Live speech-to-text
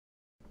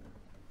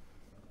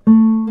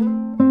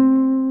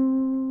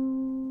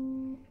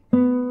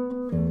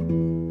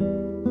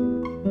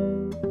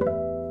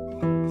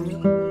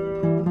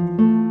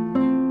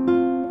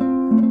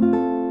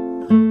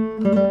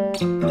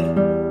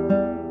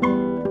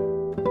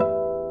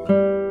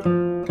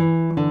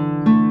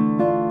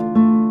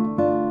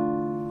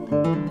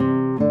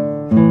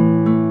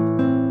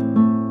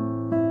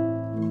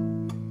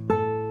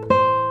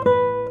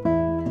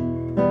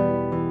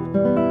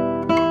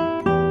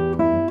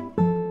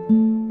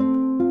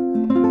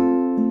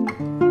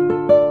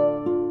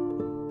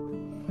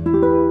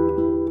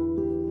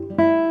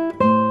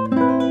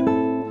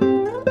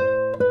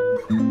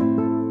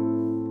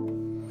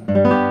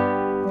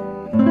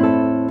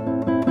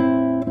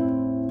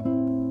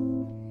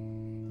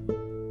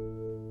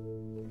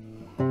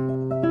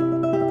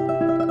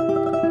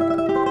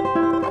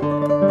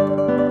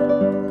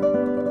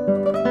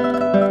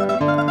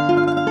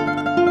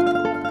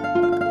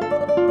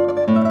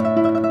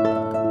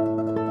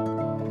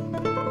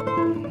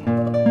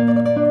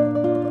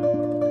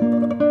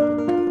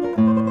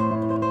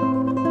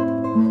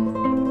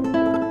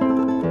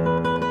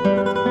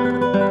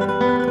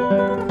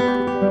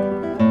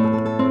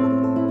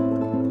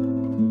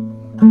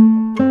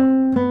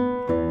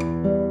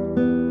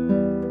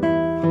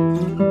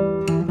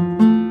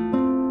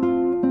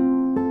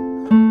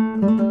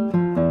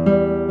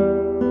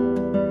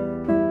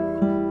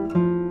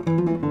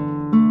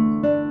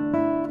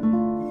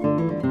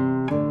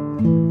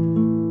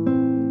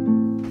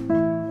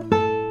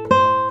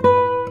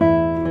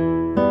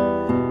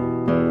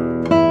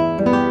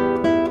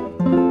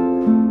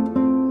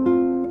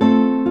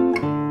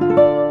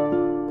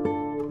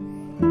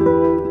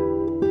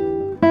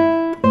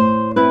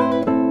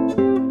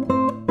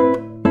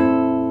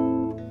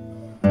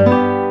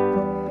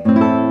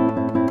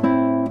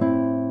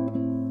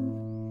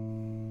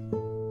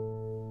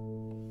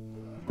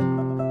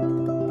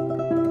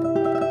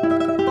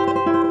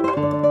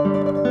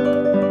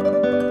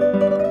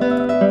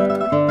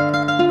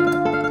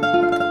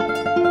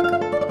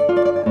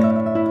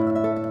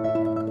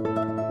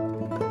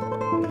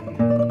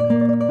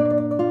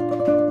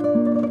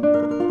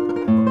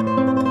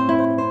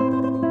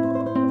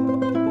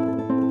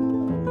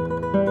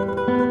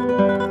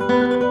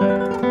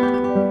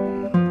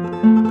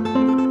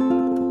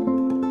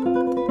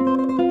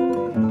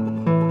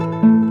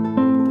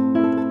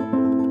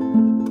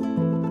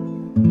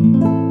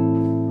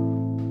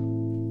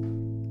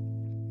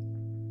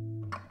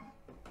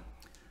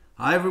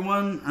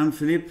I'm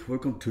Philippe,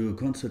 welcome to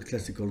Concert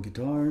Classical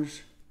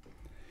Guitars.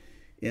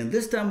 And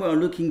this time we are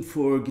looking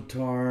for a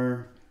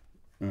guitar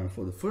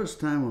for the first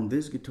time on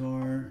this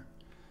guitar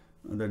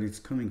that it's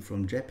coming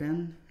from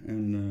Japan.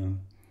 And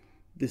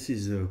this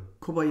is a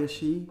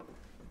Kobayashi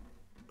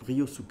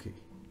Ryosuke.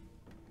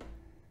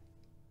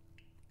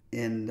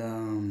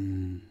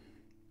 And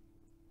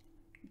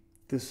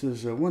this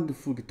is a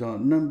wonderful guitar,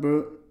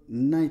 number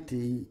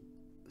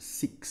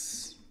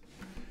 96.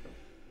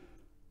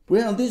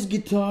 Well, this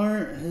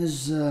guitar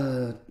is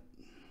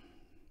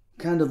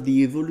kind of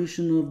the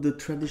evolution of the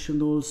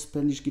traditional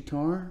Spanish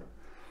guitar.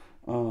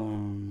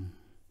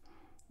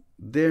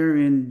 There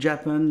in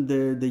Japan,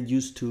 they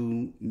used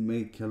to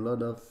make a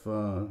lot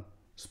of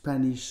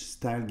Spanish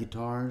style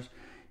guitars,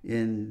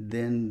 and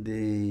then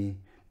they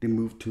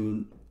moved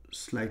to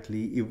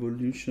slightly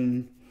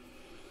evolution.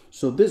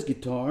 So this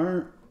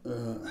guitar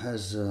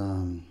has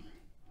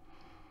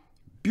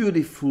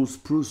beautiful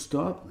spruce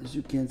top, as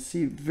you can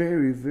see,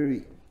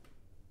 very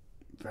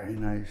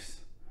nice.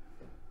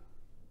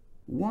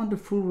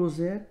 Wonderful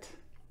rosette,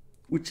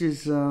 which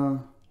is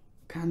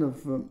kind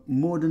of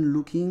modern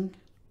looking.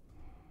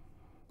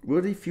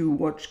 But if you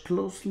watch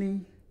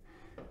closely,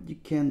 you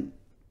can.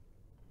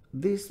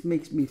 This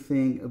makes me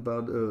think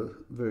about a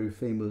very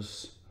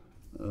famous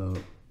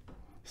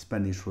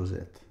Spanish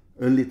rosette,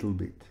 a little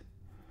bit,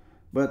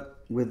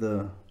 but with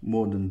a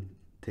modern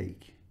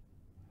take.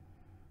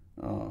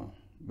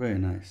 Very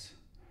nice.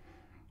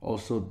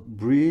 Also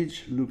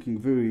bridge, looking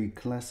very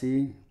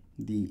classy,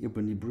 the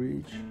ebony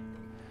bridge.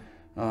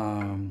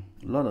 A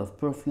lot of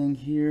purfling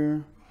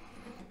here.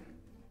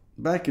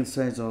 Back and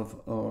sides of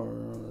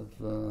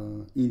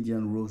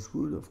Indian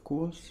rosewood, of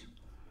course.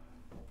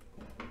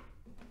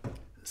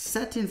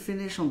 Satin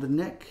finish on the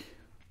neck.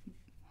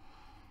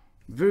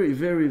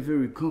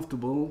 Very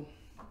comfortable.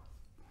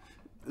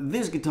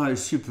 This guitar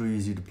is super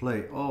easy to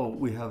play. Oh,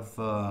 we have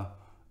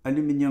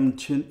aluminum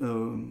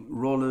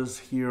rollers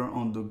here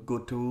on the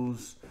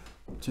Goto's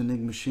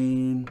tuning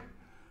machine.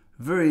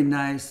 Very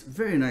nice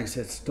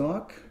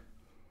headstock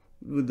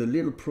with a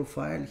little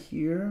profile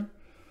here.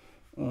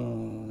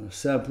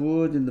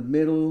 Sapwood in the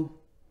middle.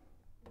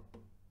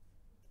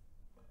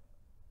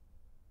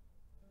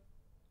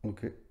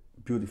 Okay,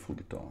 beautiful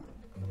guitar.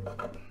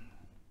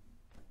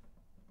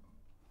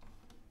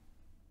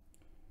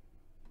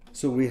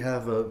 So we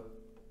have a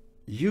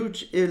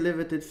huge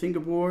elevated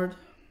fingerboard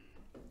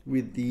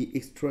with the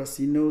extra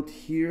C note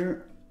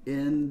here,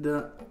 and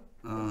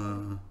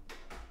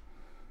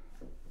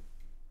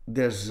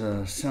there's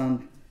a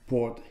sound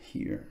port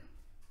here.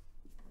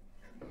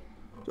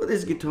 So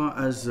this guitar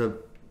has a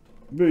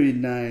very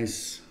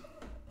nice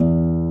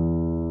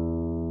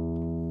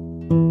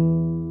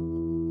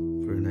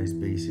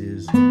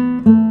basses.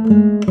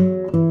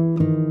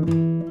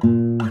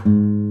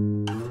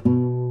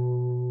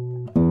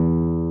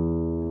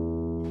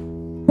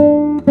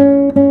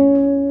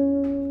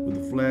 With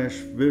the flash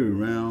very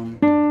round.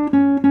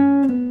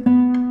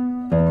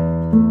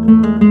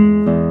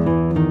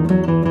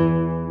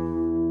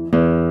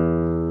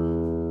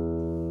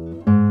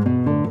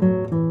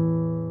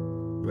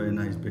 Very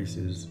nice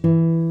basses.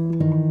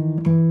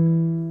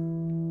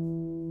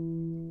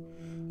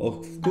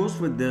 Of course,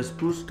 with the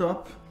spruce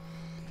top,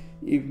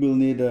 it will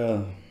need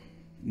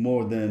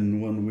more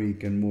than 1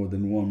 week and more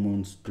than 1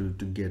 month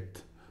to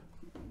get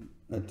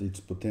at its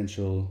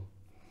potential.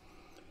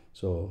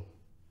 So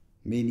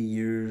many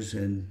years,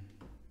 and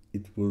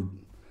it will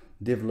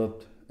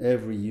develop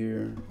every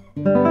year.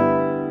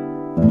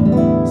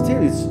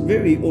 Still, it's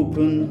very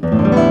open.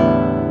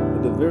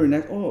 The very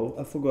nice. Oh,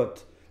 I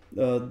forgot.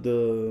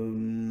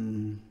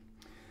 The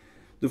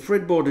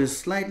fretboard is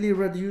slightly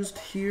reduced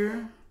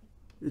here.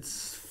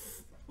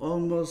 It's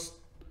almost.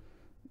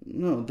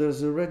 No,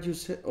 there's a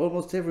reduce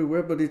almost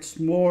everywhere, but it's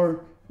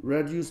more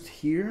reduced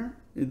here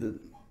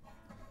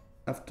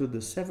after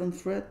the 7th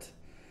fret,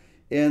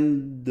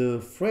 and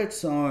the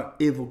frets are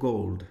Evo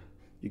gold.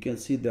 You can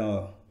see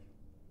the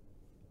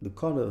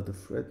color of the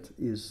fret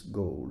is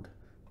gold.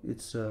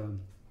 It's a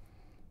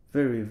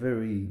very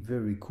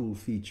cool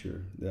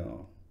feature. They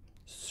are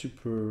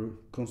super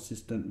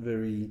consistent.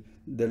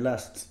 They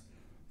last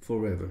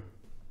forever,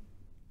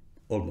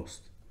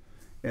 almost.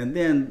 And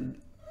then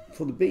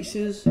for the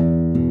basses,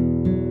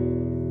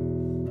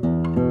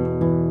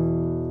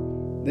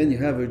 then you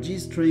have a G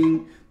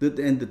string,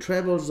 and the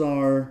trebles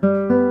are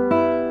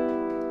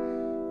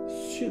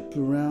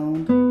super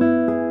round,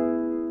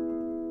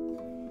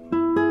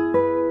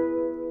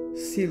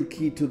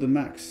 silky to the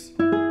max.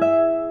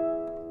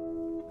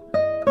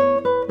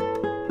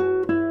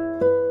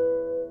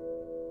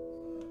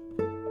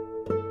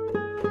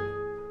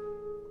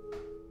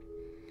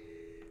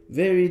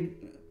 Very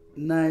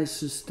nice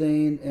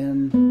sustain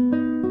and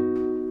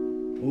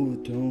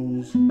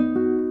overtones.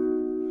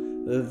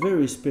 A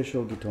very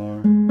special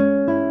guitar.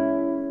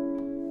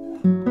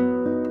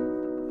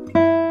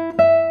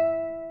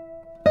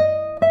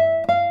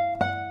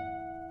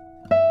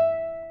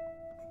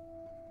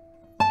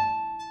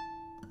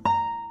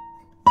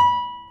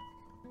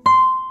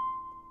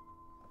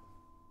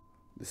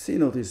 The C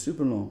note is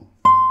super long.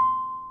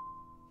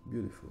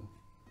 Beautiful.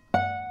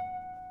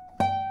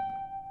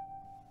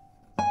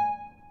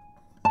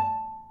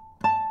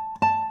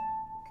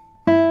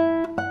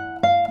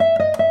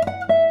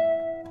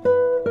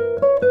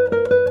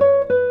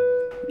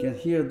 You can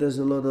hear there's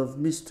a lot of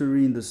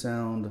mystery in the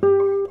sound.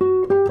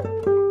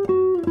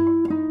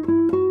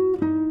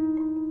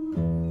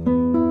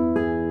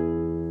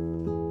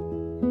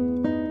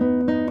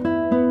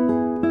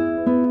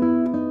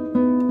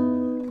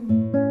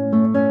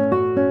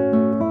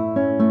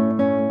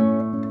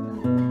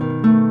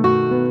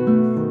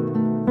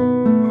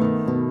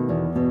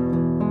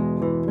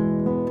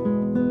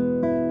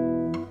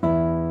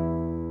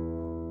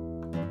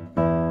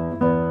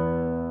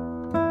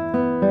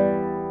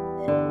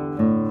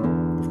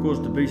 Of course,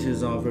 the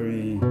basses are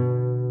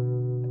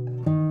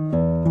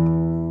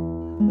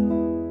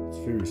it's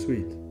very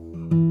sweet.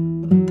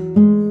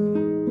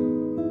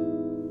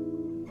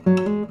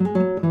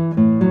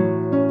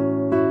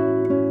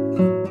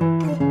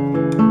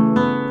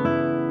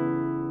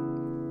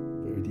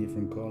 Very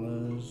different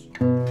colors.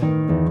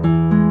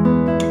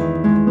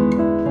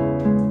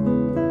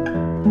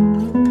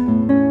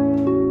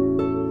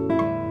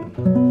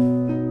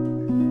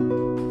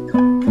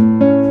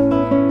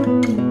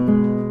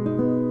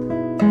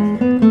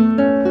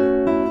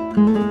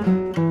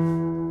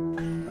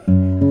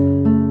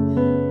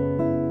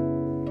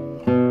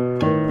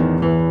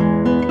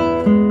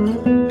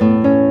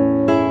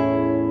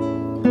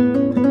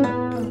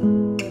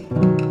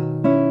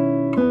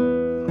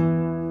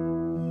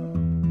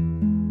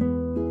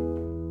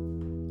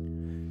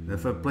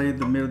 If I play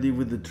the melody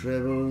with the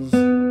trebles,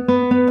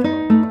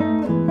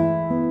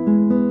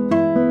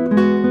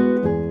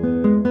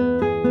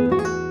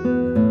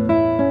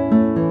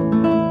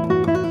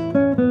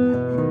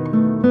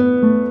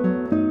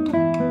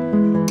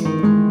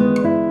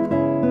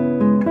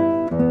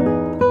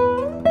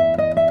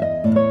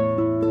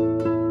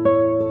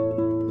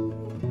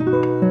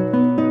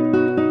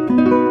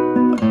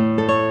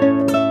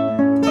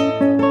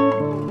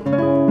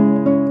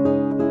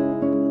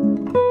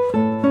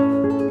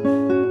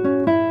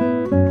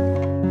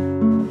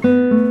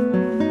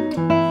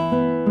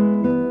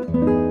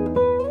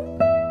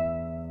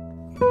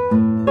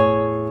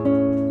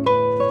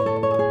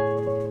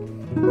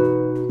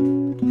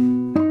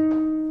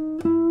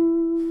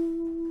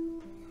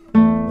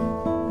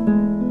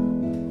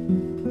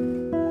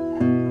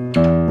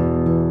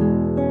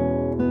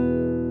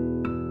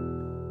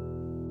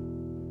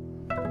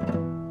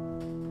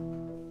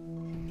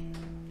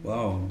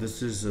 wow,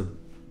 this is a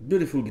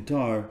beautiful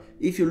guitar.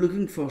 If you're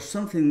looking for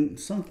something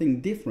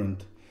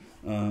different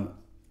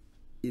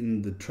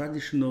in the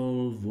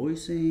traditional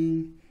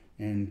voicing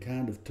and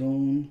kind of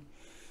tone,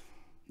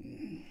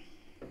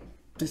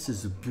 this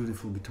is a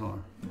beautiful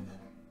guitar.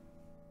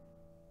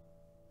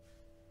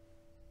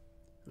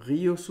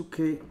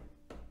 Ryosuke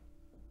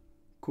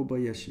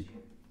Kobayashi.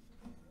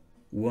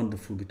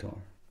 Wonderful guitar.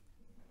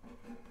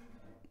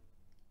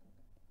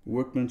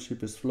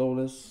 Workmanship is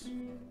flawless.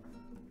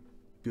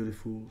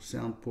 Beautiful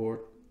sound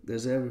port.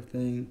 There's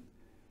everything.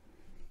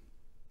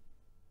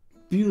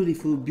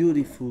 Beautiful,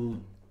 beautiful,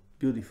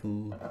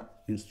 beautiful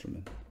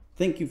instrument.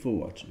 Thank you for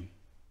watching.